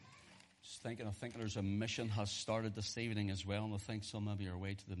thinking, I think there's a mission has started this evening as well, and I think some of you are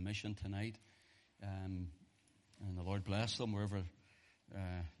away to the mission tonight. And the Lord bless them wherever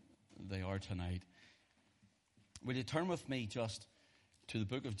they are tonight. Will you turn with me just to the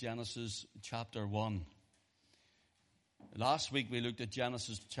book of Genesis chapter 1. Last week we looked at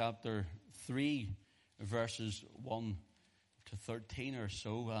Genesis chapter 3, verses 1 to 13 or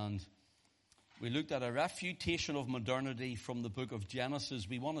so, and we looked at a refutation of modernity from the book of Genesis.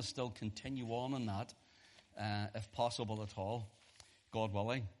 We want to still continue on in that, if possible at all, God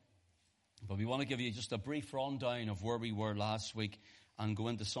willing. But we want to give you just a brief rundown of where we were last week and go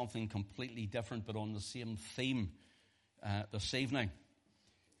into something completely different but on the same theme this evening.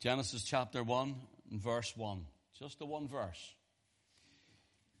 Genesis chapter 1 and verse 1. Just the one verse.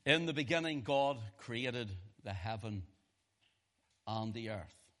 In the beginning, God created the heaven and the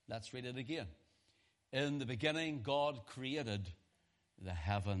earth. Let's read it again. In the beginning, God created the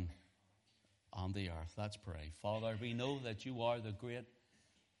heaven and the earth. Let's pray. Father, we know that you are the great,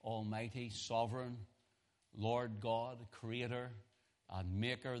 almighty, sovereign Lord God, creator and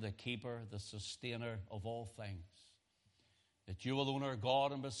maker, the keeper, the sustainer of all things. That you alone are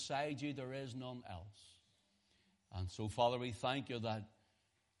God, and beside you there is none else. And so, Father, we thank you that,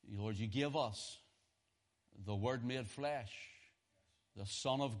 Lord, you give us the Word made flesh, the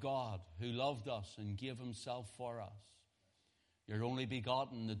Son of God, who loved us and gave himself for us. Your only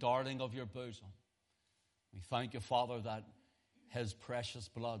begotten, the darling of your bosom. We thank you, Father, that his precious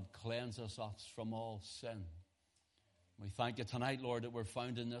blood cleanses us from all sin. We thank you tonight, Lord, that we're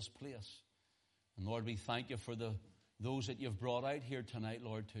found in this place. And Lord, we thank you for those that you've brought out here tonight,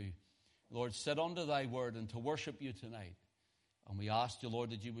 Lord, to, Lord, sit under thy word and to worship you tonight. And we ask you,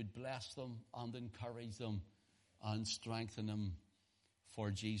 Lord, that you would bless them and encourage them and strengthen them for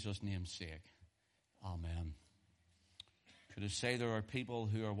Jesus' name's sake. Amen. Could I say there are people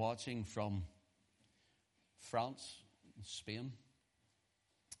who are watching from France, Spain,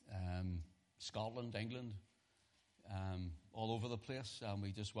 Scotland, England, all over the place, and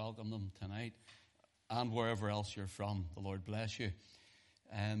we just welcome them tonight, and wherever else you're from. The Lord bless you.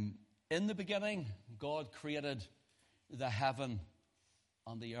 In the beginning, God created the heaven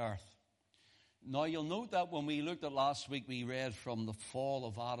and the earth. Now, you'll note that when we looked at last week, we read from the fall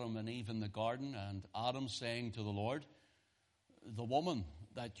of Adam and Eve in the garden, and Adam saying to the Lord, the woman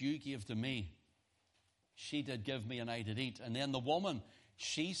that you gave to me, she did give me and I did eat. And then the woman,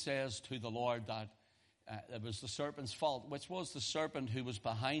 she says to the Lord that it was the serpent's fault, which was the serpent who was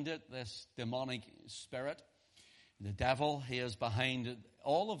behind it, this demonic spirit. The devil, he is behind it,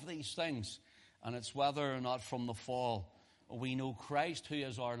 all of these things. And it's whether or not from the fall we know Christ, who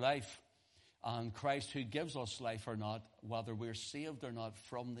is our life, and Christ who gives us life or not, whether we're saved or not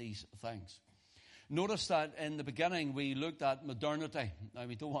from these things. Notice that in the beginning we looked at modernity. Now,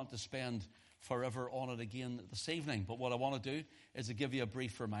 we don't want to spend forever on it again this evening, but what I want to do is to give you a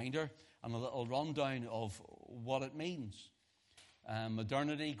brief reminder and a little rundown of what it means.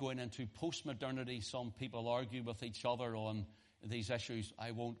 Modernity going into post-modernity. Some people argue with each other on these issues.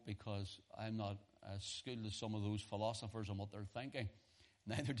 I won't, because I'm not as skilled as some of those philosophers on what they're thinking.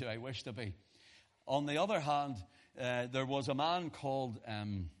 Neither do I wish to be. On the other hand, there was a man called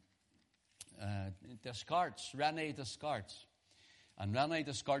Descartes, René Descartes. And René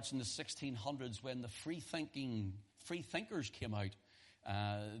Descartes in the 1600s, when the free thinkers came out,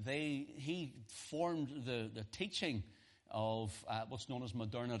 he formed the teaching of what's known as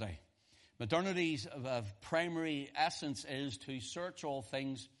modernity. Modernity's primary essence is to search all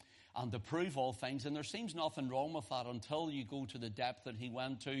things and to prove all things. And there seems nothing wrong with that until you go to the depth that he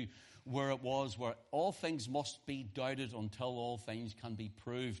went to, where it was, where all things must be doubted until all things can be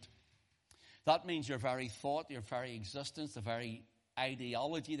proved. That means your very thought, your very existence, the very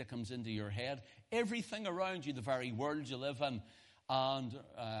ideology that comes into your head, everything around you, the very world you live in. And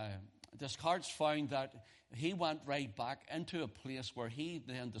Descartes found that he went right back into a place where he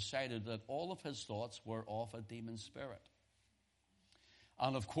then decided that all of his thoughts were of a demon spirit.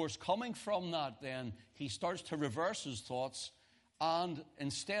 And of course, coming from that, then he starts to reverse his thoughts. And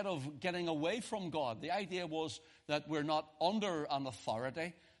instead of getting away from God, the idea was that we're not under an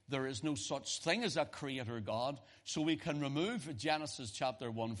authority. There is no such thing as a creator God. So we can remove Genesis chapter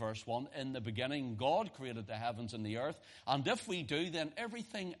 1, verse 1. In the beginning, God created the heavens and the earth. And if we do, then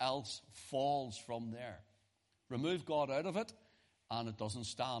everything else falls from there. Remove God out of it, and it doesn't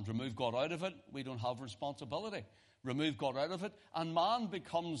stand. Remove God out of it, we don't have responsibility. Remove God out of it, and man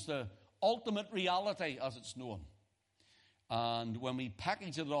becomes the ultimate reality as it's known. And when we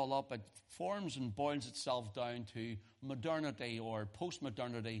package it all up, it forms and boils itself down to modernity or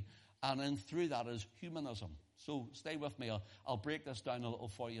post-modernity, and then through that is humanism. So stay with me. I'll break this down a little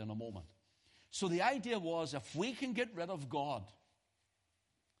for you in a moment. So the idea was, if we can get rid of God,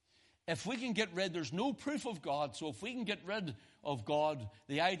 if we can get rid, there's no proof of God, so if we can get rid of God,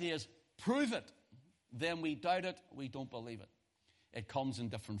 the idea is, prove it. Then we doubt it, we don't believe it. It comes in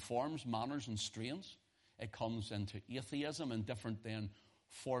different forms, manners, and strains. It comes into atheism and different then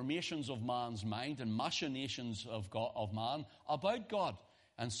formations of man's mind and machinations of God, of man about God.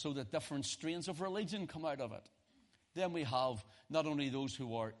 And so that different strains of religion come out of it. Then we have not only those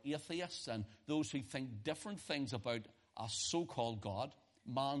who are atheists and those who think different things about a so-called God,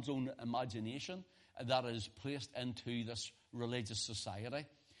 man's own imagination that is placed into this religious society.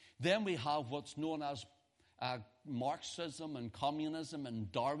 Then we have what's known as Marxism and communism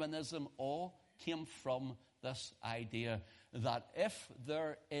and Darwinism. All came from this idea that if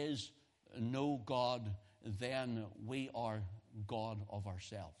there is no God, then we are God of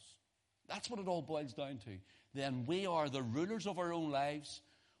ourselves. That's what it all boils down to. Then we are the rulers of our own lives.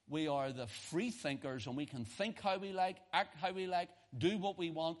 We are the free thinkers, and we can think how we like, act how we like, do what we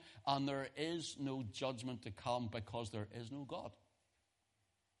want, and there is no judgment to come because there is no God.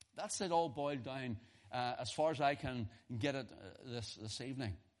 That's it all boiled down as far as I can get it this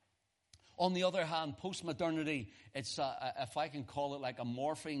evening. On the other hand, postmodernity, it's if I can call it like a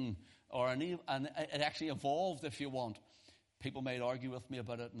morphing, or it actually evolved, if you want. People might argue with me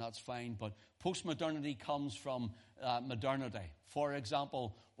about it, and that's fine, but postmodernity comes from modernity. For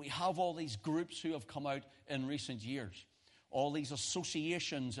example, we have all these groups who have come out in recent years. All these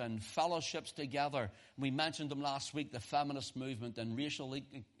associations and fellowships together. We mentioned them last week, the feminist movement and racial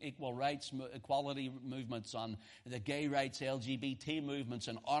equal rights, equality movements, and the gay rights, LGBT movements,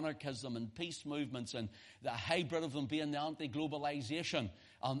 and anarchism and peace movements, and the hybrid of them being the anti-globalization,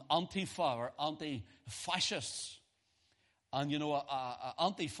 and Antifa or anti-fascists. And you know,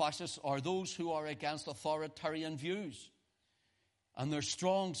 anti-fascists are those who are against authoritarian views. And they're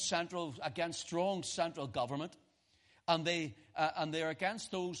against strong central government. And they're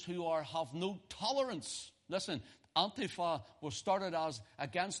against those who have no tolerance. Listen, Antifa was started as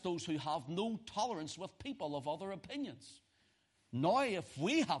against those who have no tolerance with people of other opinions. Now, if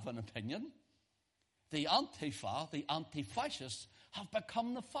we have an opinion, the Antifa, the anti-fascists, have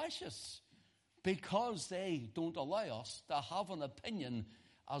become the fascists because they don't allow us to have an opinion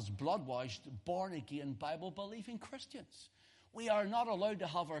as blood-washed, born-again, Bible-believing Christians. We are not allowed to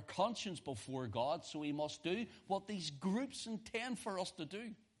have our conscience before God, so we must do what these groups intend for us to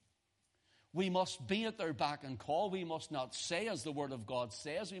do. We must be at their beck and call. We must not say as the Word of God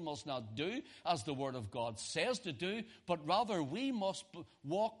says. We must not do as the Word of God says to do, but rather we must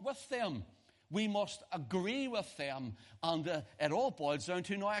walk with them. We must agree with them. And it all boils down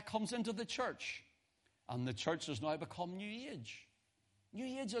to now it comes into the church. And the church has now become New Age. New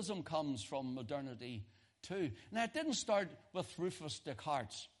Ageism comes from modernity too. Now, it didn't start with Rufus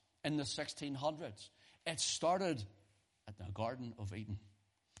Descartes in the 1600s. It started at the Garden of Eden.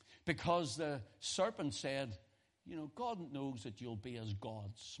 Because the serpent said, you know, God knows that you'll be as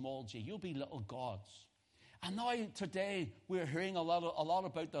gods, small g. You'll be little gods. And now, today, we're hearing a lot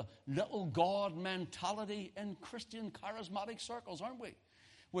about the little God mentality in Christian charismatic circles, aren't we?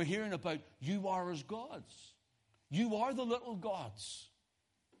 We're hearing about you are as gods. You are the little gods.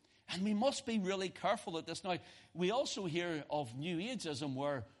 And we must be really careful at this. Now, we also hear of New Ageism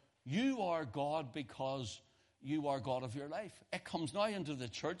where you are God because you are God of your life. It comes now into the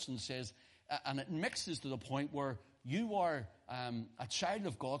church and says, and it mixes to the point where you are a child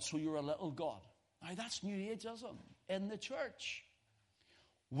of God, so you're a little God. Now, that's New Ageism in the church.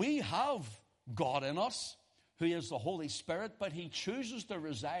 We have God in us, who is the Holy Spirit, but he chooses to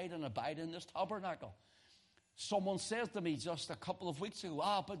reside and abide in this tabernacle. Someone says to me just a couple of weeks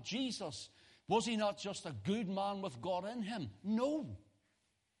ago, but Jesus, was he not just a good man with God in him? No.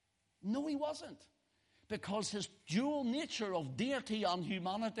 No, he wasn't. Because his dual nature of deity and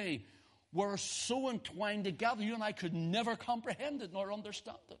humanity were so entwined together, you and I could never comprehend it nor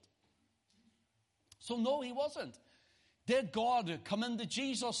understand it. So no, he wasn't. Did God come into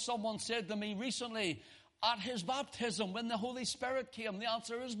Jesus? Someone said to me recently, at his baptism when the Holy Spirit came. The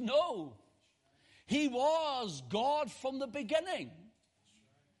answer is no. He was God from the beginning.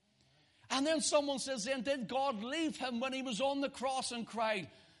 And then someone says, then did God leave him when he was on the cross and cried,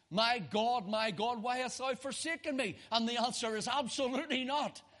 my God, why hast thou forsaken me? And the answer is absolutely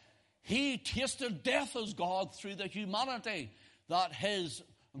not. He tasted death as God through the humanity that his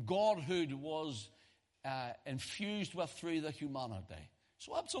Godhood was infused with through the humanity.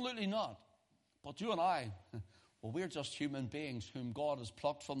 So absolutely not. But you and I, well, we're just human beings whom God has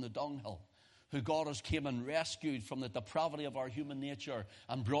plucked from the dunghill, who God has came and rescued from the depravity of our human nature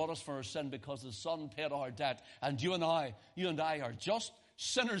and brought us from our sin because his Son paid our debt. And you and I are just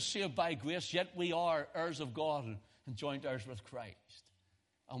sinners saved by grace, yet we are heirs of God and joint heirs with Christ.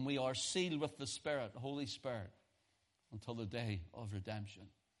 And we are sealed with the Spirit, the Holy Spirit, until the day of redemption.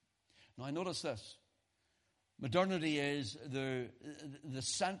 Now, I notice this. Modernity is the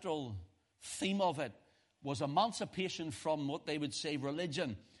central theme of it was emancipation from what they would say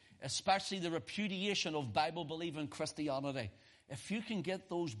religion, especially the repudiation of Bible-believing Christianity. If you can get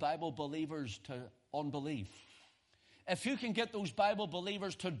those Bible believers to unbelief, if you can get those Bible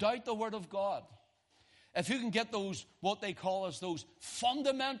believers to doubt the Word of God, if you can get those, what they call as those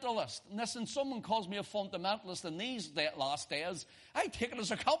fundamentalists. And listen, someone calls me a fundamentalist in these last days, I take it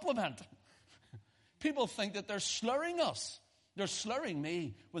as a compliment. People think that they're slurring us. They're slurring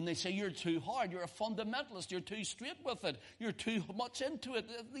me when they say, you're too hard, you're a fundamentalist, you're too straight with it, you're too much into it.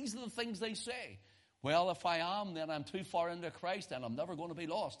 These are the things they say. Well, if I am, then I'm too far into Christ and I'm never going to be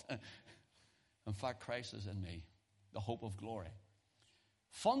lost. In fact, Christ is in me, the hope of glory.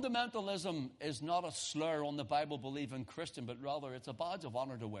 Fundamentalism is not a slur on the Bible-believing Christian, but rather it's a badge of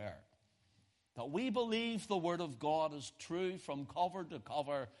honor to wear. That we believe the Word of God is true from cover to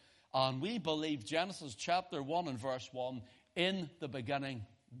cover, and we believe Genesis chapter 1 and verse 1, in the beginning,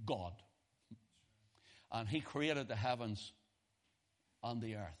 God. And He created the heavens and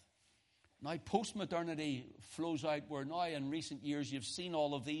the earth. Now, postmodernity flows out where now in recent years you've seen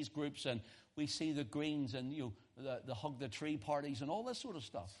all of these groups, and we see the Greens and the hug the tree parties and all this sort of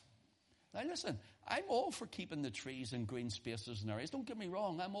stuff. Now listen, I'm all for keeping the trees in green spaces and areas. Don't get me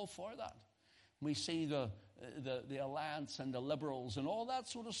wrong, I'm all for that. We see the Alliance and the Liberals and all that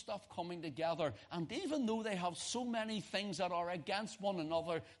sort of stuff coming together. And even though they have so many things that are against one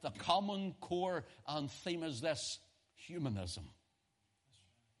another, the common core and theme is this: humanism,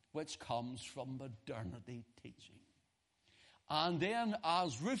 which comes from modernity teaching. And then,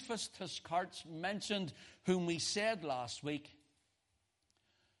 as Rufus Tiscarts mentioned, whom we said last week,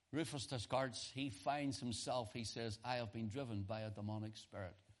 Rufus Tiscarts, he finds himself, he says, I have been driven by a demonic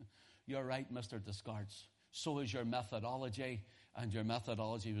spirit. You're right, Mr. Tiscarts. So is your methodology, and your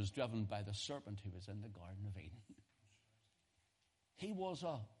methodology was driven by the serpent who was in the Garden of Eden. He was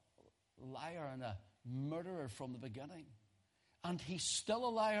a liar and a murderer from the beginning. And he's still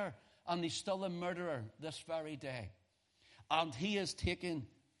a liar, and he's still a murderer this very day. And he has taken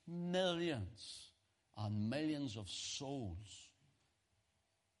millions and millions of souls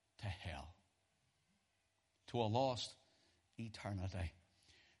to hell, to a lost eternity.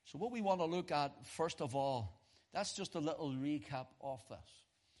 So what we want to look at, first of all, that's just a little recap of this.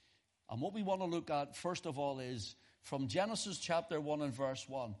 And what we want to look at, first of all, is from Genesis chapter 1 and verse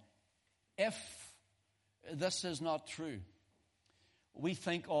 1. If this is not true, we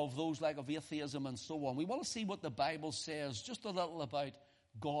think of those like of atheism and so on. We want to see what the Bible says, just a little about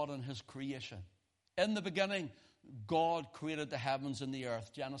God and His creation. In the beginning, God created the heavens and the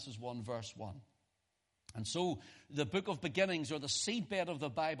earth, Genesis 1 verse 1. And so the book of beginnings, or the seedbed of the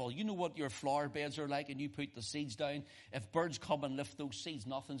Bible, you know what your flower beds are like, and you put the seeds down. If birds come and lift those seeds,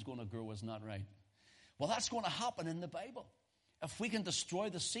 nothing's going to grow, isn't that right? Well, that's going to happen in the Bible. If we can destroy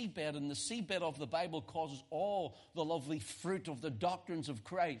the seedbed, and the seedbed of the Bible causes all the lovely fruit of the doctrines of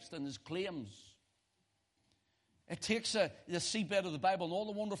Christ and His claims. It takes the seedbed of the Bible and all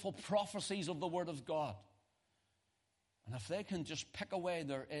the wonderful prophecies of the Word of God. And if they can just pick away,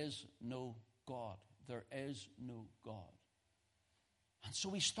 there is no God. There is no God. And so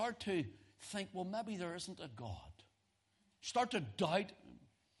we start to think, well, maybe there isn't a God. Start to doubt.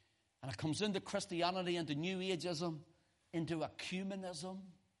 And it comes into Christianity, into New Ageism, into ecumenism.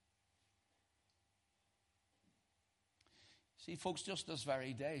 See, folks, just this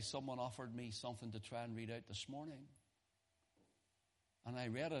very day, someone offered me something to try and read out this morning. And I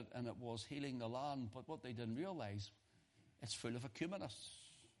read it, and it was Healing the Land. But what they didn't realize, it's full of ecumenists.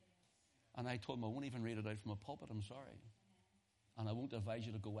 And I told them I won't even read it out from a pulpit, I'm sorry. And I won't advise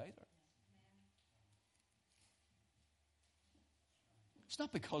you to go either. It's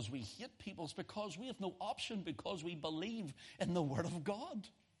not because we hate people, it's because we have no option, because we believe in the Word of God.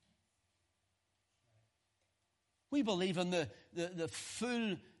 We believe in the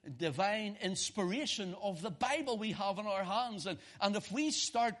full divine inspiration of the Bible we have in our hands. And if we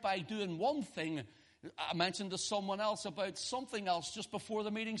start by doing one thing, I mentioned to someone else about something else just before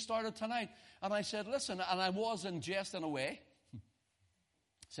the meeting started tonight. And I said, listen, and I was in jest in a way.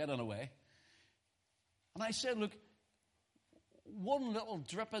 Said in a way. And I said, look, one little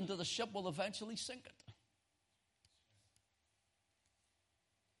drip into the ship will eventually sink it.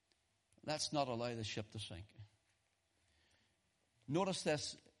 Let's not allow the ship to sink. Notice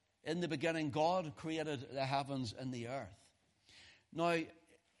this. In the beginning, God created the heavens and the earth. Now,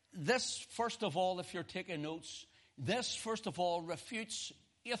 this, first of all, if you're taking notes, This, first of all, refutes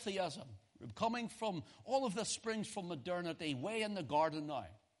atheism. Coming from, all of this springs from modernity, way in the garden now.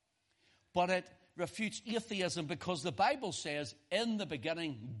 But it refutes atheism because the Bible says, in the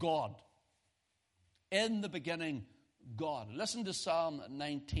beginning, God. In the beginning, God. Listen to Psalm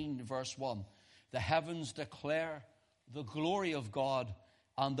 19, verse 1. The heavens declare the glory of God,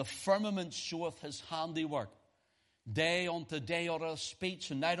 and the firmament showeth his handiwork. Day unto day utters speech,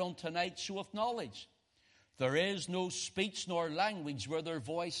 and night unto night showeth knowledge. There is no speech nor language where their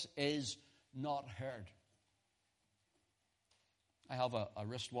voice is not heard. I have a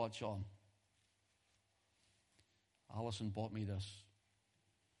wristwatch on. Alison bought me this.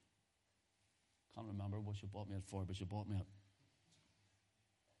 Can't remember what she bought me it for, but she bought me it.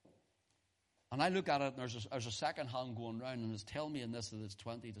 And I look at it, and there's a second hand going round, and it's telling me in this that it's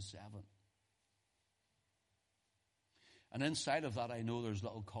 20 to 7. And inside of that, I know there's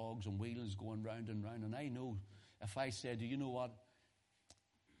little cogs and wheels going round and round. And I know if I said, do you know what?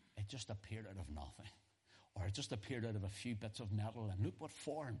 It just appeared out of nothing. Or it just appeared out of a few bits of metal, and look what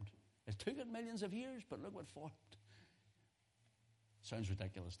formed. It took it millions of years, but look what formed. Sounds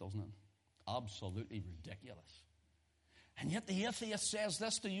ridiculous, doesn't it? Absolutely ridiculous. And yet the atheist says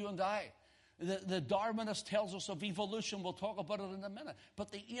this to you and I. The Darwinist tells us of evolution. We'll talk about it in a minute.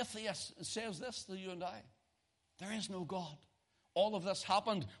 But the atheist says this to you and I. There is no God. All of this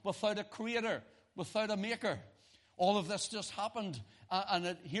happened without a creator, without a maker. All of this just happened.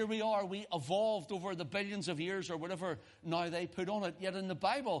 And here we are. We evolved over the billions of years or whatever now they put on it. Yet in the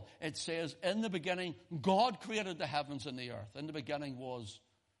Bible it says, in the beginning, God created the heavens and the earth. In the beginning was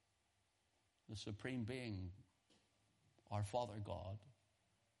the supreme being, our Father God.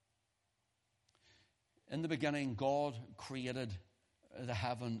 In the beginning, God created the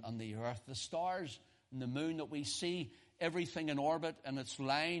heaven and the earth. The stars and the moon that we see, everything in orbit in its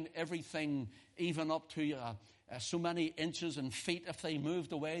line, everything even up to so many inches and feet. If they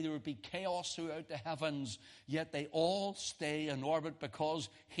moved away, there would be chaos throughout the heavens. Yet they all stay in orbit because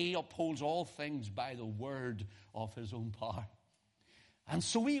he upholds all things by the word of his own power. And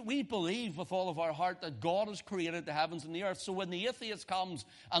so we believe with all of our heart that God has created the heavens and the earth. So when the atheist comes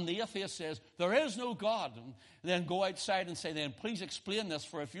and the atheist says, there is no God, and then go outside and say, then please explain this,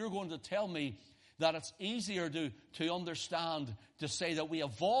 for if you're going to tell me that it's easier to understand to say that we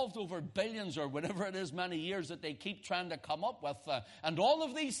evolved over billions or whatever it is, many years that they keep trying to come up with, and all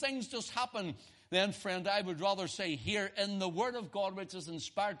of these things just happen, then, friend, I would rather say here in the Word of God, which is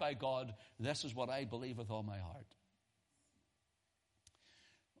inspired by God, this is what I believe with all my heart.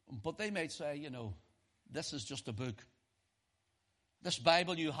 But they might say, you know, this is just a book. This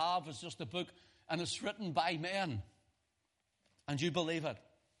Bible you have is just a book, and it's written by men. And you believe it.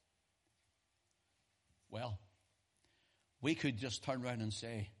 Well, we could just turn around and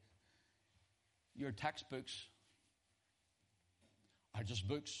say, your textbooks are just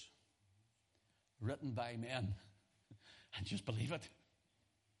books written by men. And just believe it.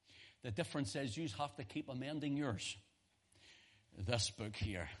 The difference is you have to keep amending yours. This book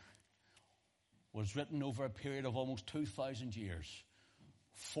here was written over a period of almost 2,000 years,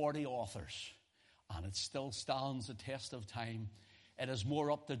 40 authors, and it still stands the test of time. It is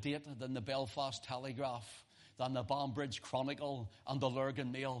more up to date than the Belfast Telegraph, than the Banbridge Chronicle and the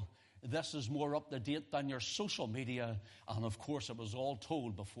Lurgan Mail. This is more up to date than your social media, and of course it was all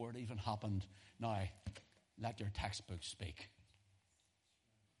told before it even happened. Now, let your textbook speak.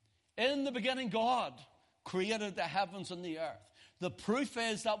 In the beginning, God created the heavens and the earth. The proof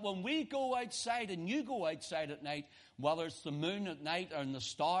is that when we go outside and you go outside at night, whether it's the moon at night or in the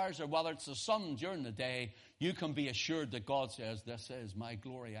stars or whether it's the sun during the day, you can be assured that God says, this is my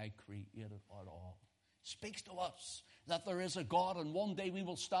glory, I created it all. Speaks to us that there is a God and one day we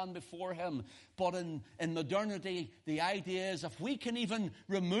will stand before him. But in modernity, the idea is if we can even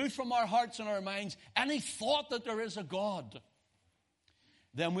remove from our hearts and our minds any thought that there is a God,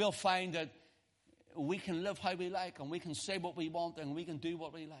 then we'll find that we can live how we like, and we can say what we want, and we can do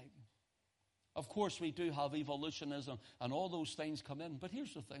what we like. Of course, we do have evolutionism, and all those things come in. But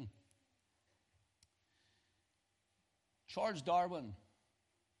here's the thing. Charles Darwin,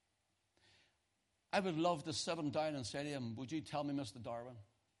 I would love to sit him down and say to him, would you tell me, Mr. Darwin,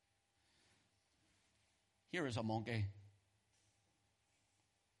 here is a monkey.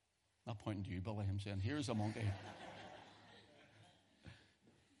 Not pointing to you, Billy. I'm saying, here is a monkey.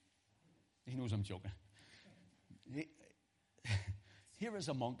 He knows I'm joking. Here is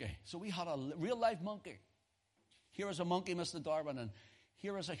a monkey. So we had a real life monkey. Here is a monkey, Mr. Darwin, and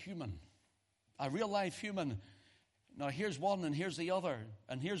here is a human. A real life human. Now here's one and here's the other.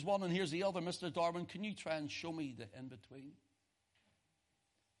 And here's one and here's the other. Mr. Darwin, can you try and show me the in-between?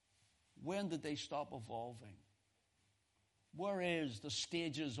 When did they stop evolving? Where is the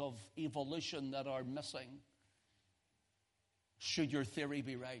stages of evolution that are missing? Should your theory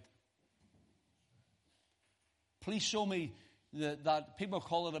be right? Please show me that people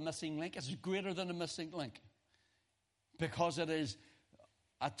call it a missing link. It's greater than a missing link. Because it is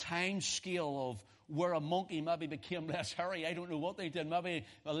a time scale of where a monkey maybe became less hairy. I don't know what they did. Maybe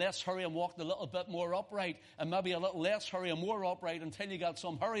a less hairy and walked a little bit more upright. And maybe a little less hairy and more upright until you got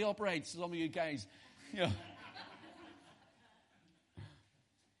some hairy uprights, some of you guys. You know.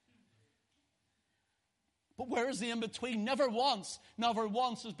 But where is the in-between? Never once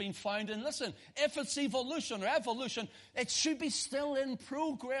has been found. And listen, if it's evolution or evolution, it should be still in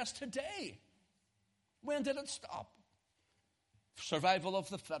progress today. When did it stop? Survival of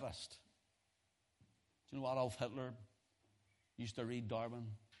the fittest. Do you know what Adolf Hitler used to read Darwin?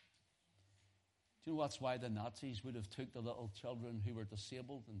 Do you know that's why the Nazis would have took the little children who were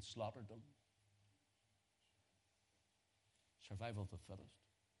disabled and slaughtered them? Survival of the fittest.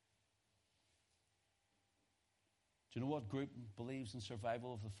 Do you know what group believes in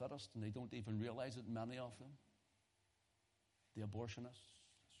survival of the fittest? And they don't even realize it, many of them? The abortionists.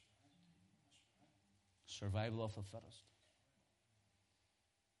 Survival of the fittest.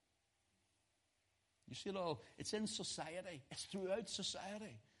 You see it all? It's in society. It's throughout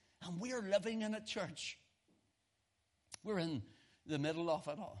society. And we're living in it, church. We're in the middle of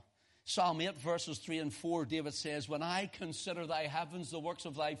it all. Psalm 8, verses 3 and 4, David says, when I consider thy heavens, the works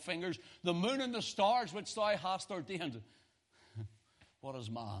of thy fingers, the moon and the stars which thou hast ordained. What is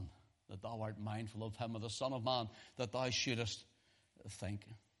man, that thou art mindful of him, or the son of man, that thou shouldest think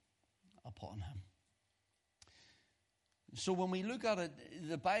upon him? So when we look at it,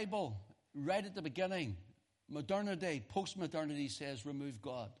 the Bible, right at the beginning, modernity, post-modernity says, remove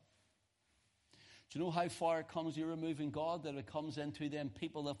God. Do you know how far it comes to removing God? That it comes into them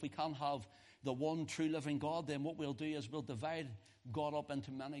people. If we can't have the one true living God, then what we'll do is we'll divide God up into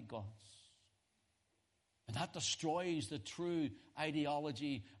many gods. And that destroys the true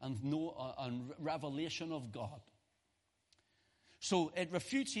ideology and revelation of God. So it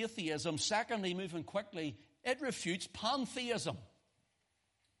refutes atheism. Secondly, moving quickly, it refutes pantheism.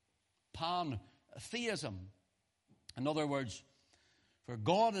 Pantheism. In other words, for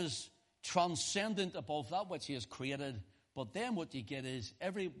God is transcendent above that which he has created. But then what you get is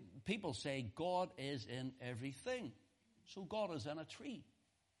people say God is in everything. So God is in a tree.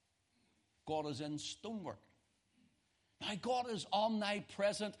 God is in stonework. Now God is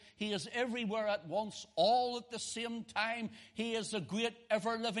omnipresent. He is everywhere at once, all at the same time. He is a great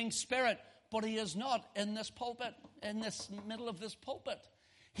ever-living spirit. But he is not in this pulpit, in this middle of this pulpit.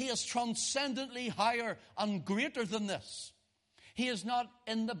 He is transcendently higher and greater than this. He is not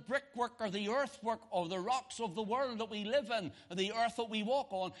in the brickwork or the earthwork or the rocks of the world that we live in, or the earth that we walk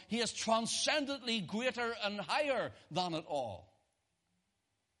on. He is transcendently greater and higher than it all.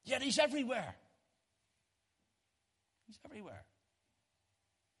 Yet he's everywhere. He's everywhere.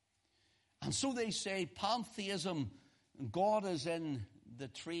 And so they say pantheism, God is in the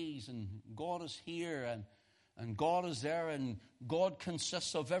trees, and God is here, and God is there, and God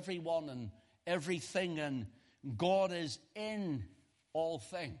consists of everyone and everything, and God is in all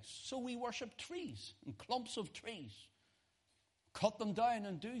things. So we worship trees and clumps of trees. Cut them down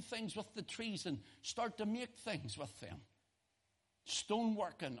and do things with the trees and start to make things with them.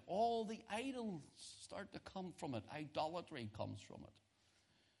 Stonework and all the idols start to come from it. Idolatry comes from it.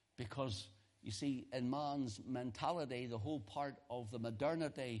 Because, you see, in man's mentality, the whole part of the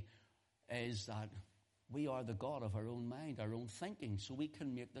modernity is that we are the God of our own mind, our own thinking, so we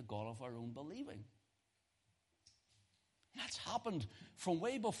can make the God of our own believing. That's happened from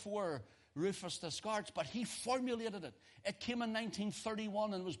way before Rufus Descartes, but he formulated it. It came in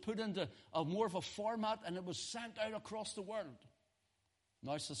 1931 and was put into more of a format, and it was sent out across the world.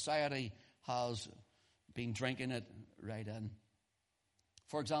 Now society has been drinking it right in.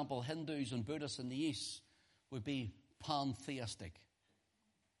 For example, Hindus and Buddhists in the East would be pantheistic.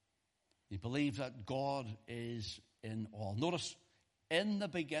 They believe that God is in all. Notice, in the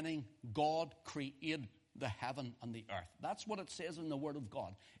beginning, God created the heaven and the earth. That's what it says in the Word of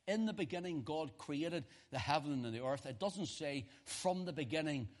God. In the beginning, God created the heaven and the earth. It doesn't say from the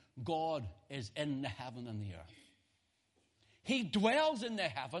beginning, God is in the heaven and the earth. He dwells in the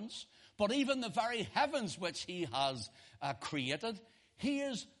heavens, but even the very heavens which he has created, he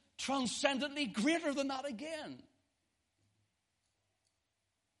is transcendently greater than that again.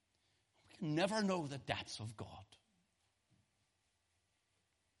 We can never know the depths of God.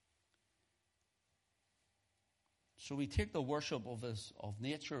 So we take the worship of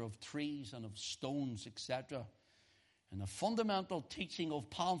nature, of trees and of stones, etc. And the fundamental teaching of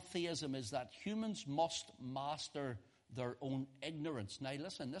pantheism is that humans must master their own ignorance. Now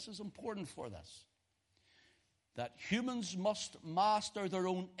listen, this is important for this. That humans must master their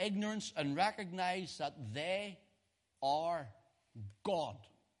own ignorance and recognize that they are God.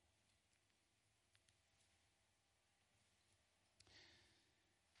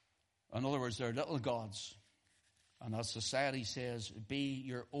 In other words, they're little gods. And as society says, be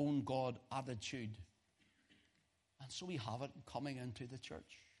your own God attitude. And so we have it coming into the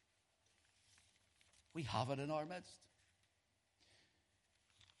church. We have it in our midst.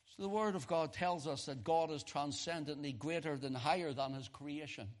 So the Word of God tells us that God is transcendently greater than, higher than His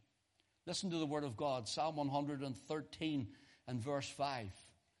creation. Listen to the Word of God, Psalm 113 and verse 5.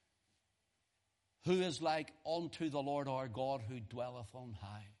 Who is like unto the Lord our God, who dwelleth on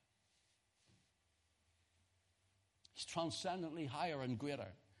high? He's transcendently higher and greater.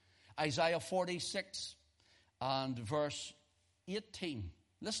 Isaiah 46 and verse 18.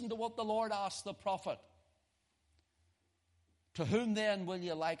 Listen to what the Lord asked the prophet. To whom then will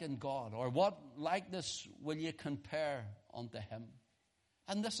you liken God? Or what likeness will you compare unto Him?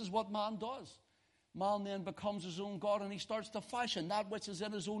 And this is what man does. Man then becomes his own God, and he starts to fashion that which is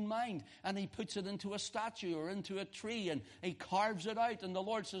in his own mind. And he puts it into a statue or into a tree, and he carves it out. And the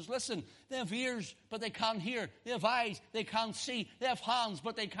Lord says, listen, they have ears, but they can't hear. They have eyes, they can't see. They have hands,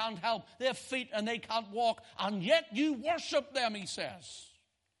 but they can't help. They have feet, and they can't walk. And yet you worship them, He says.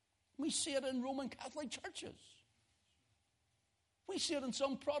 We see it in Roman Catholic churches. We see it in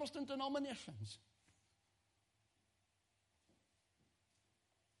some Protestant denominations.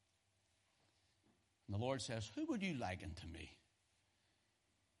 And the Lord says, who would you liken to me?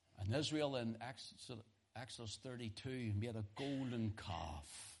 And Israel in Exodus 32 made a golden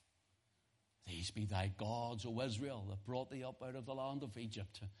calf. These be thy gods, O Israel, that brought thee up out of the land of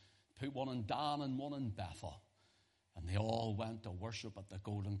Egypt. Put one in Dan and one in Bethel. And they all went to worship at the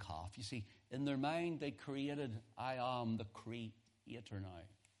golden calf. You see, in their mind they created, I am the Creator now.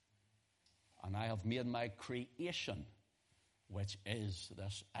 And I have made my creation, which is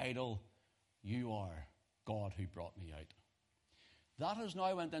this idol. You are God who brought me out. That has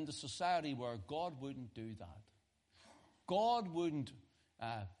now went into society where God wouldn't do that. God wouldn't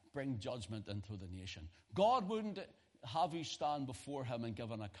bring judgment into the nation. God wouldn't have you stand before Him and give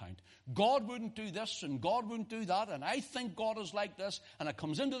an account. God wouldn't do this and God wouldn't do that, and I think God is like this, and it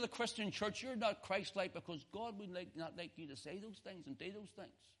comes into the Christian church, you're not Christ-like because God would not like you to say those things and do those things.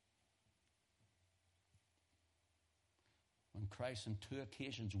 When Christ on 2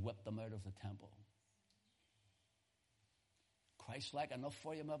 occasions whipped them out of the temple. Christ-like enough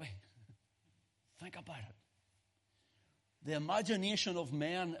for you, maybe? Think about it. The imagination of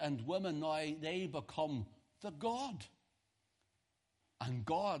men and women now, they become the God. And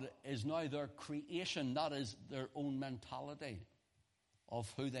God is now their creation. That is their own mentality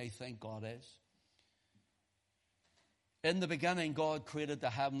of who they think God is. In the beginning, God created the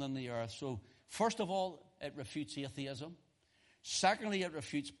heaven and the earth. So, first of all, it refutes atheism. Secondly, it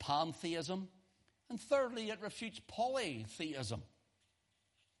refutes pantheism. And thirdly, it refutes polytheism.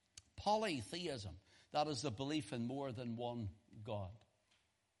 Polytheism. That is the belief in more than one God.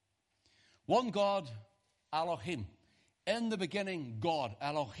 One God, Elohim. In the beginning, God,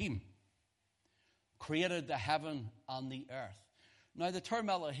 Elohim, created the heaven and the earth. Now, the term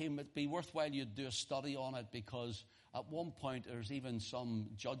Elohim, it'd be worthwhile you do a study on it, because at one point there's even some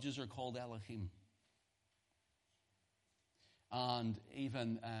judges are called Elohim. And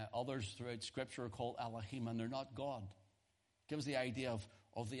even others throughout Scripture are called Elohim, and they're not God. Gives the idea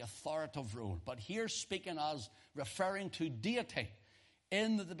of the authoritative role. But here speaking as referring to deity.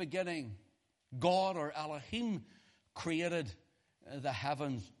 In the beginning, God or Elohim created the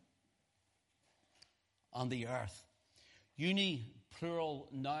heavens and the earth. Plural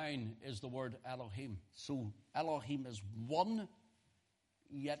noun is the word Elohim. So Elohim is one,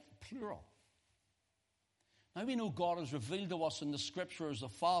 yet plural. Now we know God is revealed to us in the Scripture as the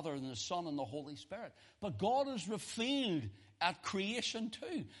Father and the Son and the Holy Spirit. But God is revealed at creation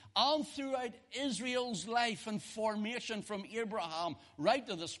too. And throughout Israel's life and formation from Abraham right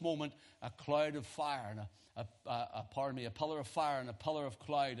to this moment, a cloud of fire, and a pillar of fire and a pillar of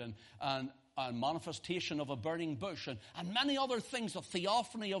cloud, and a manifestation of a burning bush, and many other things, the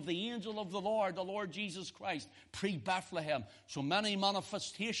theophany of the angel of the Lord Jesus Christ, pre-Bethlehem. So many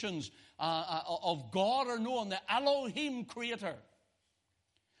manifestations of God are known, the Elohim creator.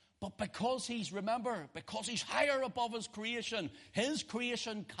 But because he's higher above his creation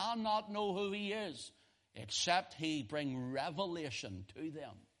cannot know who he is, except he bring revelation to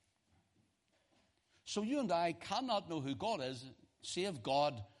them. So you and I cannot know who God is, save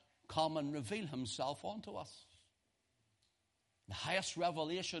God come and reveal himself unto us. The highest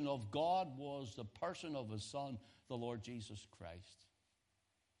revelation of God was the person of his Son, the Lord Jesus Christ.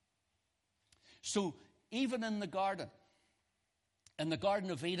 So even in the Garden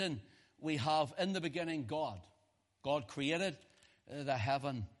of Eden, we have in the beginning God. God created the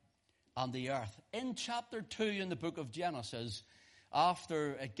heaven and the earth. In chapter 2 in the book of Genesis,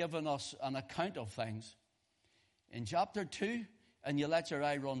 after giving us an account of things, in chapter 2, and you let your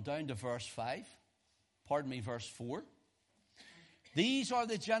eye run down to verse 4. These are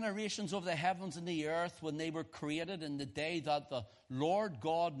the generations of the heavens and the earth when they were created in the day that the Lord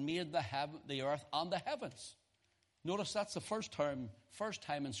God made the earth and the heavens. Notice that's the first time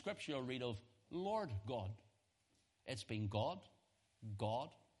in Scripture you'll read of Lord God. It's been God, God,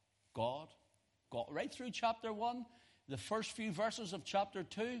 God, God. Right through chapter 1, the first few verses of chapter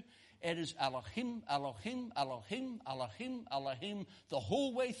 2, it is Elohim, Elohim, Elohim, Elohim, Elohim, the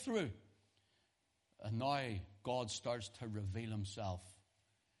whole way through. And now God starts to reveal himself.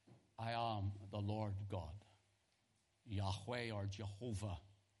 I am the Lord God, Yahweh or Jehovah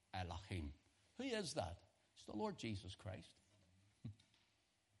Elohim. Who is that? It's the Lord Jesus Christ.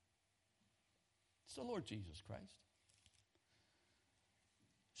 It's the Lord Jesus Christ.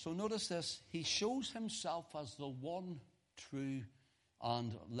 So notice this. He shows himself as the one true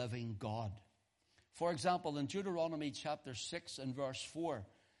and living God. For example, in Deuteronomy chapter 6 and verse 4, it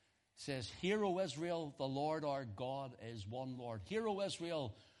says, Hear, O Israel, the Lord our God is one Lord. Hear, O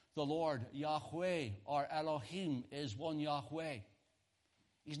Israel, the Lord, Yahweh, our Elohim, is one Yahweh.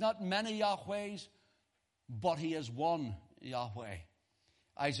 He's not many Yahwehs, but he is one Yahweh.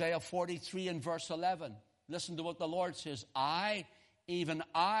 Isaiah 43 and verse 11. Listen to what the Lord says. Even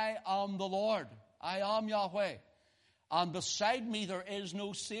I am the Lord. I am Yahweh. And beside me there is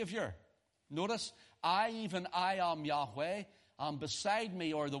no Savior. Notice, I am Yahweh. And beside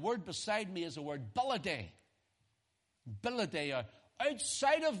me, or the word beside me is the word Biladeh. Biladeh,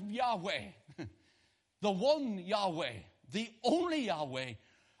 outside of Yahweh. The one Yahweh. The only Yahweh.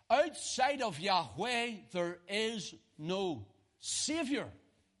 Outside of Yahweh, there is no Savior.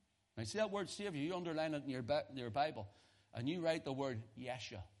 Now, see that word Savior? You underline it in your Bible. And you write the word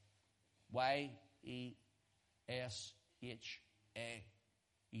Yeshua. Y-E-S-H-A.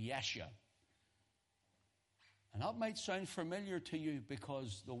 Yeshua. And that might sound familiar to you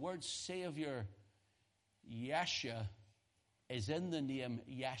because the word Savior, Yeshua, is in the name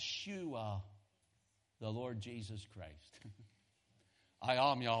Yeshua, the Lord Jesus Christ. I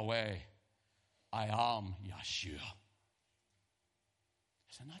am Yahweh. I am Yeshua.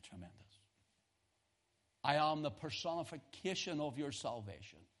 Isn't that tremendous? I am the personification of your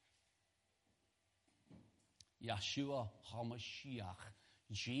salvation. Yeshua HaMashiach,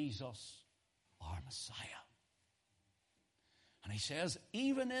 Jesus, our Messiah. And he says,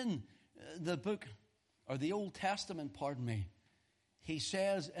 even in the book, or the Old Testament, he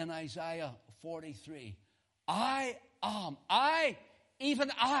says in Isaiah 43, I am,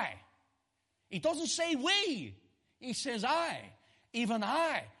 even I. He doesn't say we. He says even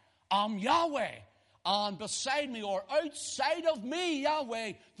I am Yahweh. And beside me or outside of me,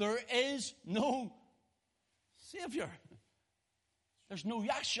 Yahweh, there is no Savior. There's no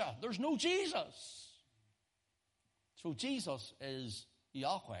Yahshua. There's no Jesus. So Jesus is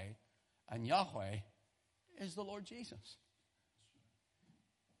Yahweh, and Yahweh is the Lord Jesus.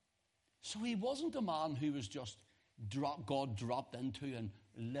 So he wasn't a man who was just God dropped into and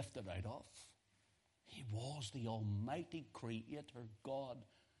lifted out of. He was the Almighty Creator God.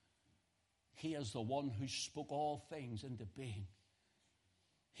 He is the one who spoke all things into being.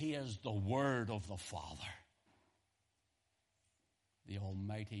 He is the Word of the Father, the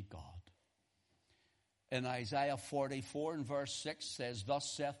Almighty God. In Isaiah 44 and verse 6 says,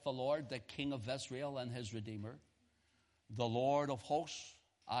 Thus saith the Lord, the King of Israel and his Redeemer, the Lord of hosts,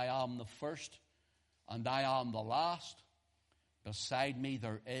 I am the first and I am the last. Beside me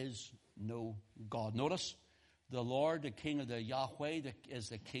there is no God. Notice, the Lord, the King of the Yahweh, is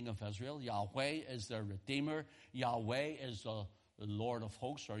the King of Israel. Yahweh is their Redeemer. Yahweh is the Lord of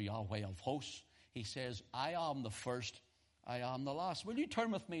hosts, or Yahweh of hosts. He says, I am the first, I am the last. Will you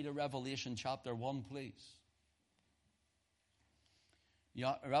turn with me to Revelation chapter 1, please?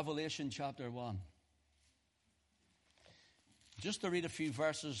 Revelation chapter 1. Just to read a few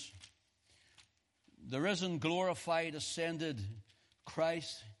verses. The risen, glorified, ascended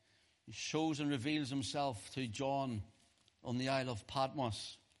Christ, he shows and reveals himself to John on the Isle of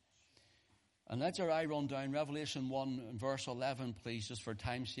Patmos. And let your eye run down Revelation 1 and verse 11, please, just for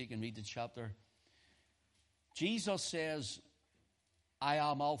time's sake, and read the chapter. Jesus says, I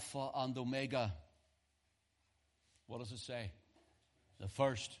am Alpha and Omega. What does it say? The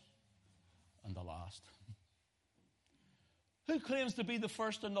first and the last. Who claims to be the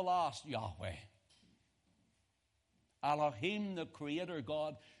first and the last? Yahweh. Elohim, the creator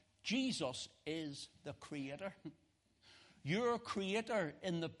God. Jesus is the creator. Your creator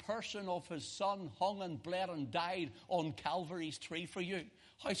in the person of his son hung and bled and died on Calvary's tree for you.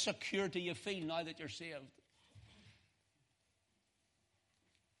 How secure do you feel now that you're saved?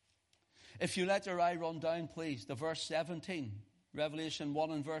 If you let your eye run down, please, to verse 17. Revelation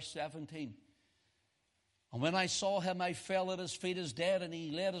 1 and verse 17. And when I saw him, I fell at his feet as dead, and he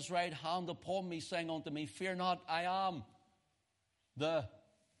laid his right hand upon me, saying unto me, Fear not, I am the.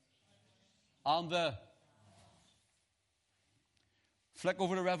 Flick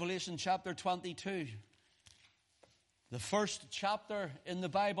over to Revelation chapter 22. The first chapter in the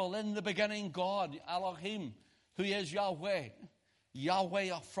Bible. In the beginning, God, Elohim, who is Yahweh.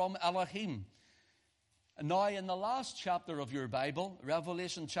 Yahweh from Elohim. And now in the last chapter of your Bible,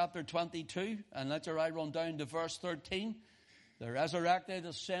 Revelation chapter 22, and let your eye run down to verse 13. The resurrected,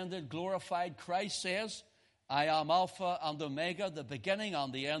 ascended, glorified Christ says, I am Alpha and Omega, the beginning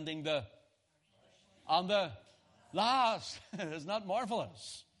and the ending, the last. Isn't that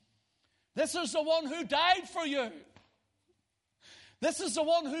marvelous? This is the one who died for you. This is the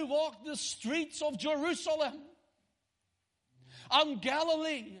one who walked the streets of Jerusalem and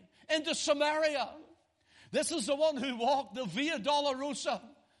Galilee into Samaria. This is the one who walked the Via Dolorosa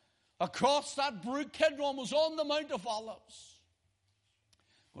across that brook Kidron, was on the Mount of Olives.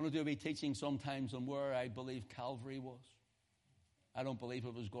 I'm going to do a wee teaching sometimes on where I believe Calvary was. I don't believe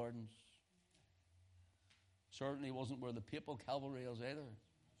it was Gordon's. Certainly wasn't where the papal Calvary is either.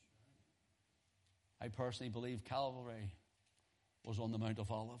 I personally believe Calvary was on the Mount of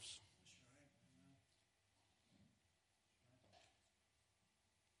Olives.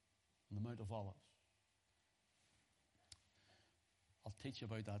 On the Mount of Olives. I'll teach you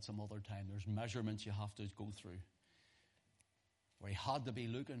about that some other time. There's measurements you have to go through. Where he had to be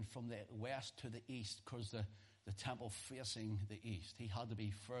looking from the west to the east because the temple facing the east. He had to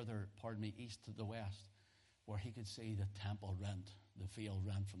be further, east to the west, where he could see the temple rent, the veil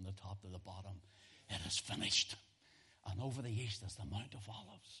rent from the top to the bottom. It is finished. And over the east is the Mount of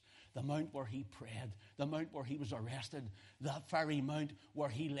Olives. The mount where he prayed. The mount where he was arrested. That very mount where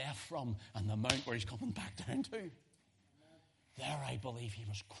he left from. And the mount where he's coming back down to. There I believe he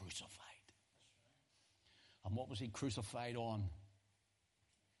was crucified. And what was he crucified on?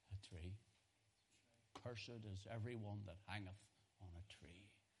 A tree. Cursed is everyone that hangeth on a tree.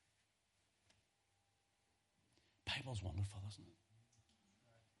 Bible's wonderful, isn't it?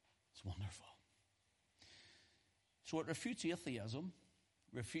 It's wonderful. So it refutes atheism,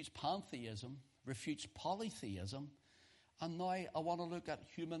 refutes pantheism, refutes polytheism, and now I want to look at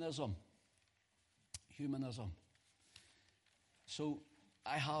humanism. Humanism. So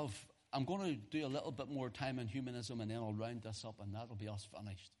I'm going to do a little bit more time on humanism, and then I'll round this up, and that'll be us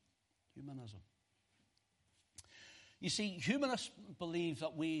finished. Humanism. You see, humanists believe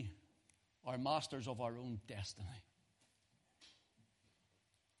that we are masters of our own destiny.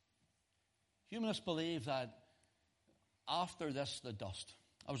 Humanists believe that after this, the dust.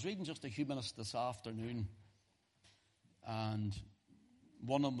 I was reading just a humanist this afternoon, and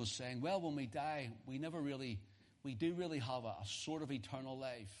one of them was saying, well, when we die, we do really have a sort of eternal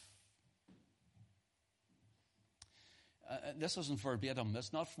life. This isn't verbatim,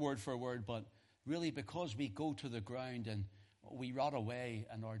 it's not word for word, but really because we go to the ground and we rot away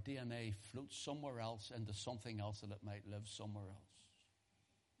and our DNA floats somewhere else into something else that it might live somewhere else.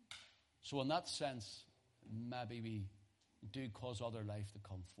 So in that sense, maybe we do cause other life to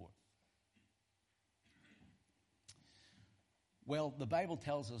come forth. Well, the Bible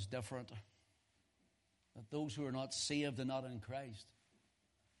tells us different. That those who are not saved and not in Christ,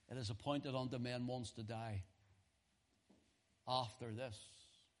 it is appointed unto men once to die. After this,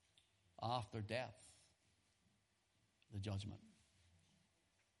 after death, the judgment.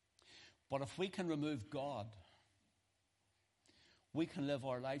 But if we can remove God, we can live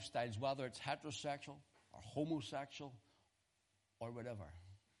our lifestyles, whether it's heterosexual or homosexual or whatever.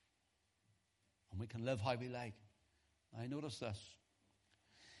 And we can live how we like. Now, notice this.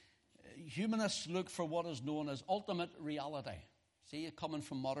 Humanists look for what is known as ultimate reality. See, coming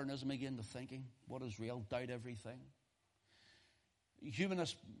from modernism again to thinking, what is real? Doubt everything.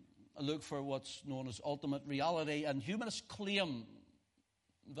 Humanists look for what's known as ultimate reality, and humanists claim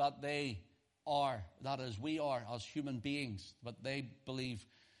that they are, that is, we are as human beings, but they believe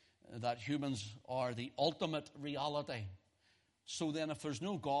that humans are the ultimate reality. So then if there's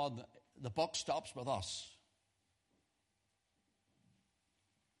no God, the buck stops with us.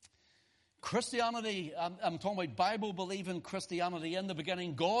 Christianity, I'm talking about Bible-believing Christianity. In the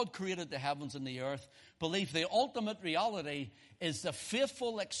beginning, God created the heavens and the earth. Believe the ultimate reality is the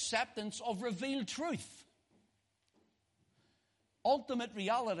faithful acceptance of revealed truth. ultimate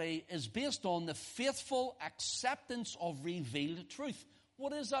reality is based on the faithful acceptance of revealed truth.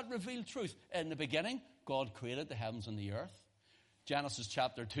 What is that revealed truth? In the beginning, God created the heavens and the earth. Genesis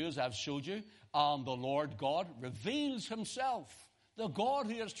chapter 2, as I've showed you, and the Lord God reveals himself. The God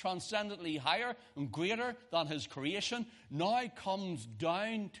who is transcendently higher and greater than his creation now comes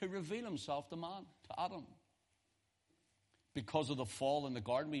down to reveal himself to man, to Adam. Because of the fall in the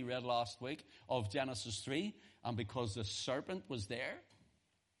garden we read last week of Genesis 3, and because the serpent was there.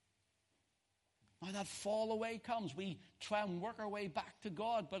 Now that fall away comes. We try and work our way back to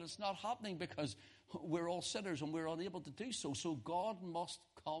God, but it's not happening because we're all sinners and we're unable to do so. So God must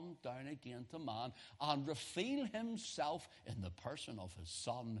come down again to man and reveal himself in the person of his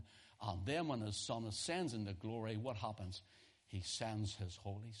Son. And then when his Son ascends into glory, what happens? He sends his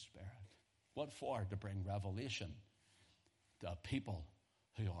Holy Spirit. What for? To bring revelation to people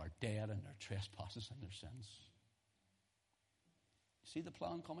who are dead in their trespasses and their sins. You see the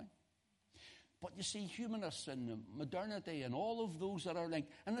plan coming? But you see, humanists and modernity and all of those that are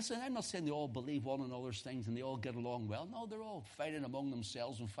linked, and listen, I'm not saying they all believe one another's things and they all get along well. No, they're all fighting among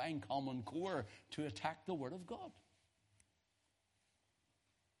themselves and find common core to attack the Word of God.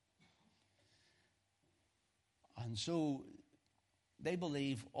 And so they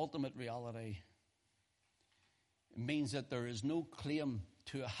believe ultimate reality means that there is no claim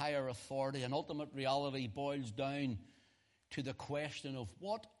to a higher authority, and ultimate reality boils down to the question of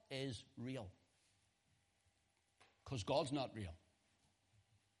what is real. Because God's not real.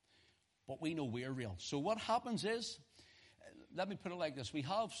 But we know we're real. So what happens is, let me put it like this. We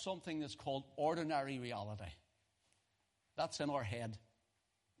have something that's called ordinary reality. That's in our head.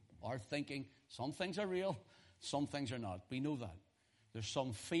 Our thinking. Some things are real. Some things are not. We know that. There's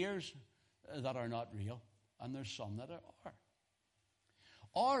some fears that are not real. And there's some that are.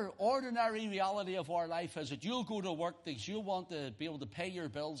 Our ordinary reality of our life is that you'll go to work because you'll want to be able to pay your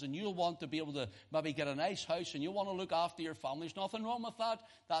bills and you'll want to be able to maybe get a nice house and you want to look after your family. There's nothing wrong with that.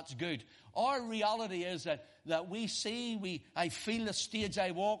 That's good. Our reality is that I feel the stage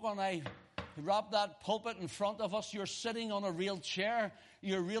I walk on. I wrap that pulpit in front of us. You're sitting on a real chair.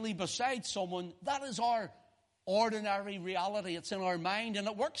 You're really beside someone. That is our ordinary reality. It's in our mind and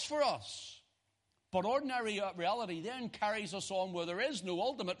it works for us. But ordinary reality then carries us on where there is no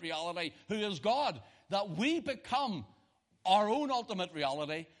ultimate reality, who is God. That we become our own ultimate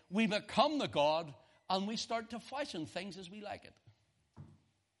reality. We become the God, and we start to fashion things as we like it.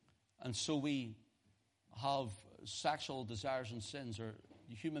 And so we have sexual desires and sins, or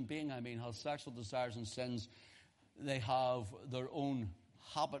the human being, has sexual desires and sins. They have their own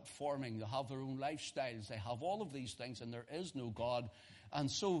habit forming. They have their own lifestyles. They have all of these things, and there is no God. And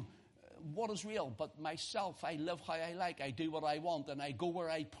so what is real? But myself, I live how I like, I do what I want, and I go where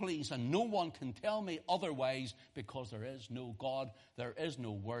I please, and no one can tell me otherwise because there is no God, there is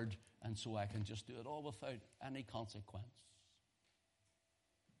no Word, and so I can just do it all without any consequence.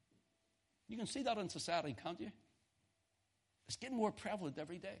 You can see that in society, can't you? It's getting more prevalent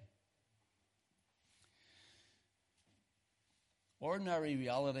every day. Ordinary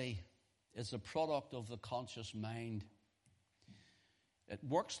reality is a product of the conscious mind. It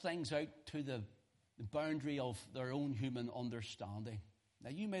works things out to the boundary of their own human understanding. Now,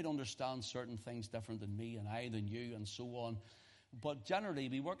 you might understand certain things different than me and I than you and so on. But generally,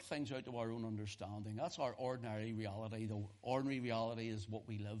 we work things out to our own understanding. That's our ordinary reality. The ordinary reality is what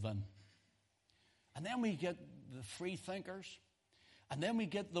we live in. And then we get the free thinkers. And then we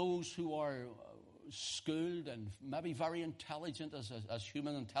get those who are schooled and maybe very intelligent as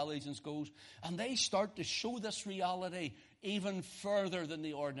human intelligence goes. And they start to show this reality even further than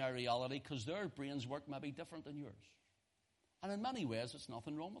the ordinary reality because their brains work maybe different than yours. And in many ways, there's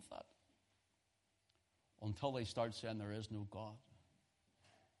nothing wrong with that. Until they start saying there is no God.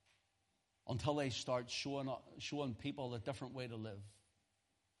 Until they start showing people a different way to live.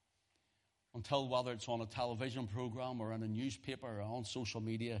 Until whether it's on a television program or in a newspaper or on social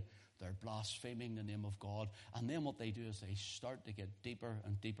media, they're blaspheming the name of God. And then what they do is they start to get deeper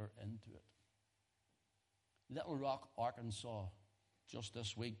and deeper into it. Little Rock, Arkansas, just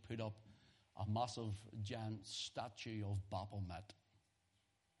this week put up a massive giant statue of Baphomet,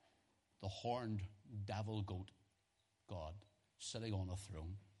 the horned devil goat god, sitting on a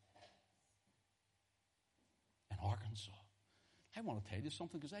throne in Arkansas. I want to tell you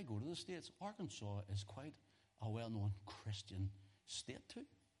something because I go to the States. Arkansas is quite a well-known Christian state too.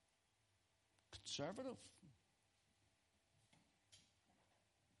 Conservative.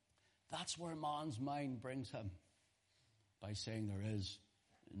 That's where man's mind brings him by saying there is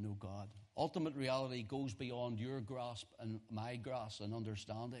no God. Ultimate reality goes beyond your grasp and my grasp and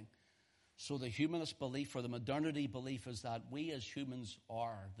understanding. So the humanist belief or the modernity belief is that we as humans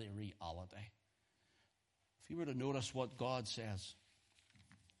are the reality. If you were to notice what God says,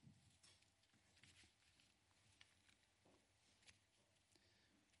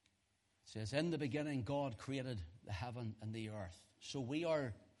 it says, in the beginning God created the heaven and the earth. So we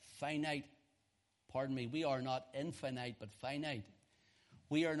are finite. We are not infinite but finite.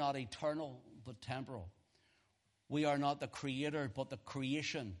 We are not eternal but temporal. We are not the creator but the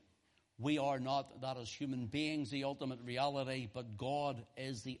creation. We are not, that as human beings, the ultimate reality, but God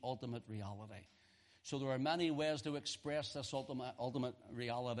is the ultimate reality. So there are many ways to express this ultimate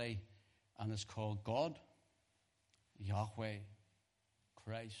reality, and it's called God, Yahweh,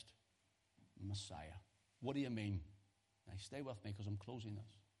 Christ, Messiah. What do you mean? Now stay with me because I'm closing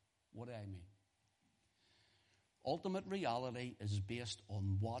this. What do I mean? Ultimate reality is based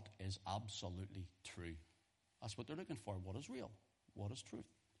on what is absolutely true. That's what they're looking for. What is real? What is truth?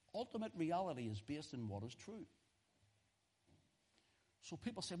 Ultimate reality is based on what is true. So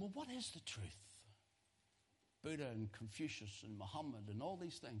people say, well, what is the truth? Buddha and Confucius and Muhammad and all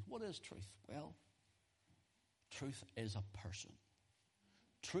these things. What is truth? Well, truth is a person.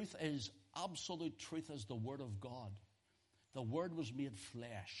 Truth is, absolute truth is the Word of God. The Word was made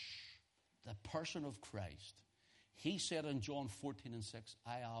flesh. The person of Christ. He said in John 14:6,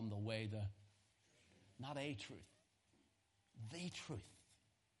 I am the way, not a truth, the truth.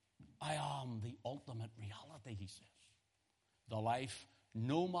 I am the ultimate reality, he says. The life,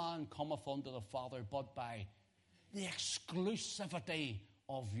 no man cometh unto the Father but by the exclusivity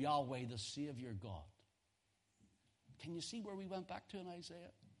of Yahweh, the Savior God. Can you see where we went back to in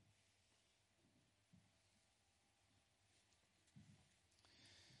Isaiah?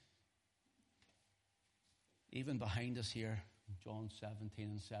 Even behind us here, John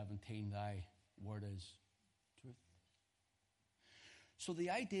 17:17, thy word is truth. So the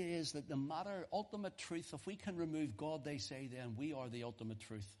idea is that the matter, ultimate truth, if we can remove God, they say, then we are the ultimate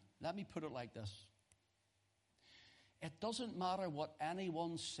truth. Let me put it like this. It doesn't matter what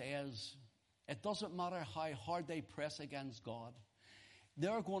anyone says. It doesn't matter how hard they press against God.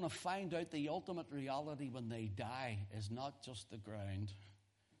 They're going to find out the ultimate reality when they die is not just the ground.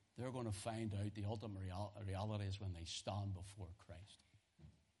 They're going to find out the ultimate reality is when they stand before Christ.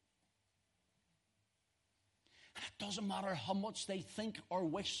 And it doesn't matter how much they think or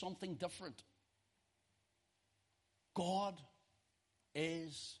wish something different. God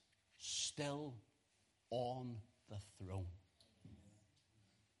is still on the throne.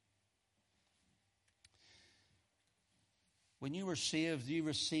 When you were saved, you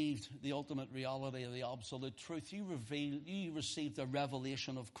received the ultimate reality of the absolute truth. You received the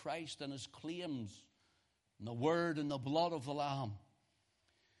revelation of Christ and his claims, and the word and the blood of the Lamb.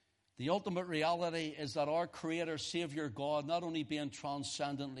 The ultimate reality is that our Creator, Savior God, not only being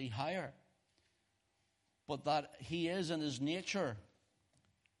transcendently higher, but that he is in his nature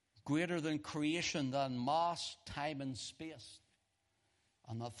greater than creation, than mass, time, and space.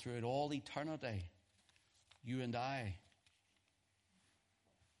 And that throughout all eternity, you and I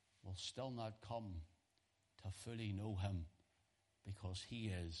will still not come to fully know him because he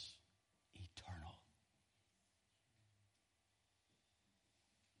is eternal.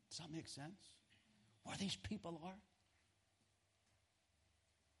 Does that make sense? Where these people are?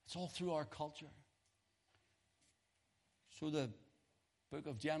 It's all through our culture. So the book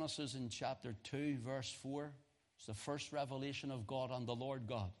of Genesis in chapter 2, verse 4, is the first revelation of God and the Lord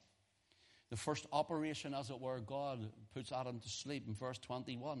God. The first operation, as it were, God puts Adam to sleep in verse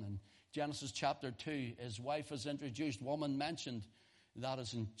 21. In Genesis chapter 2, his wife is introduced, woman mentioned. That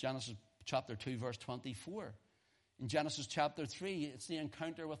is in Genesis chapter 2, verse 24. In Genesis chapter 3, it's the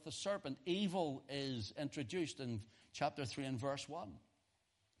encounter with the serpent. Evil is introduced in chapter 3 and verse 1.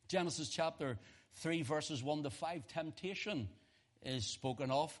 Genesis chapter 3, verses 1 to 5, temptation is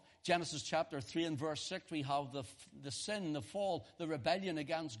spoken of. Genesis chapter 3 and verse 6, we have the sin, the fall, the rebellion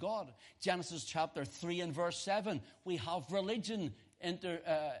against God. Genesis chapter 3 and verse 7, we have religion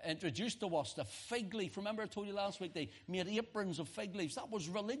introduced to us. The fig leaf. Remember I told you last week they made aprons of fig leaves. That was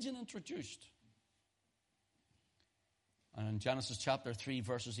religion introduced. And in Genesis chapter 3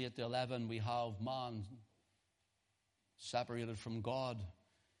 verses 8 to 11, we have man separated from God.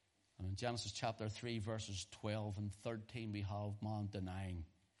 And in Genesis chapter 3 verses 12 and 13, we have man denying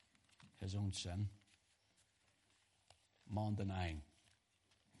his own sin. Man denying.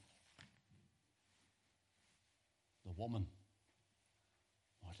 The woman,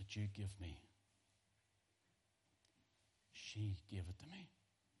 what did you give me? She gave it to me.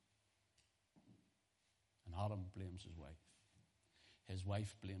 And Adam blames his wife. His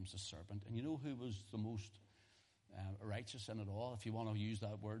wife blames the serpent. And you know who was the most righteous in it all, if you want to use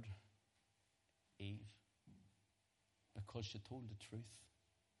that word? Eve. Because she told the truth.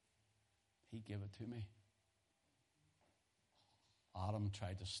 He gave it to me. Adam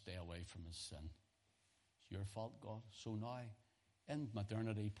tried to stay away from his sin. It's your fault, God. So now, in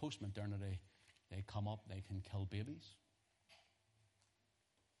modernity, post-modernity, they come up, they can kill babies.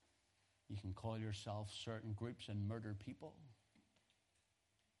 You can call yourself certain groups and murder people.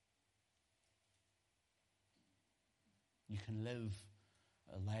 You can live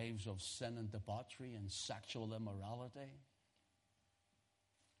lives of sin and debauchery and sexual immorality.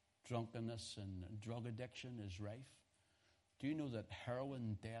 Drunkenness and drug addiction is rife. Do you know that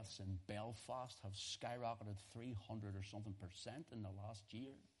heroin deaths in Belfast have skyrocketed 300 or something % in the last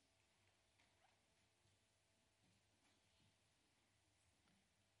year?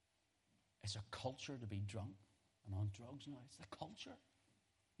 It's a culture to be drunk and on drugs now. It's the culture.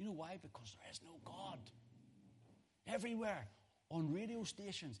 You know why? Because there is no God. Everywhere, on radio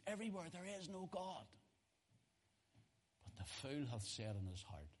stations, everywhere, there is no God. But the fool hath said in his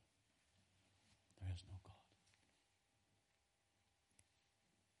heart, there is no God.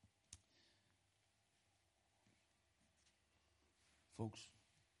 Folks,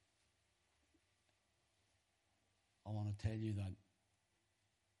 I want to tell you that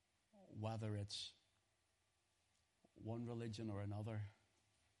whether it's one religion or another,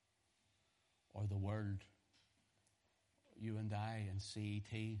 or the world, you and I and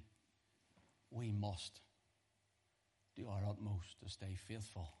CET, we must do our utmost to stay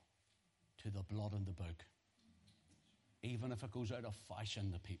faithful to the blood in the book, even if it goes out of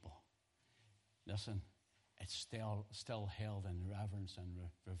fashion to people. Listen, it's still held in reverence and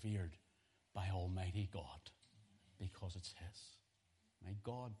revered by Almighty God, because it's His. May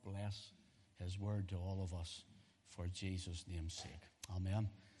God bless His word to all of us for Jesus' name's sake. Amen.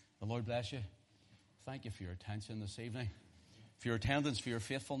 The Lord bless you. Thank you for your attention this evening, for your attendance, for your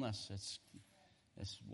faithfulness. It's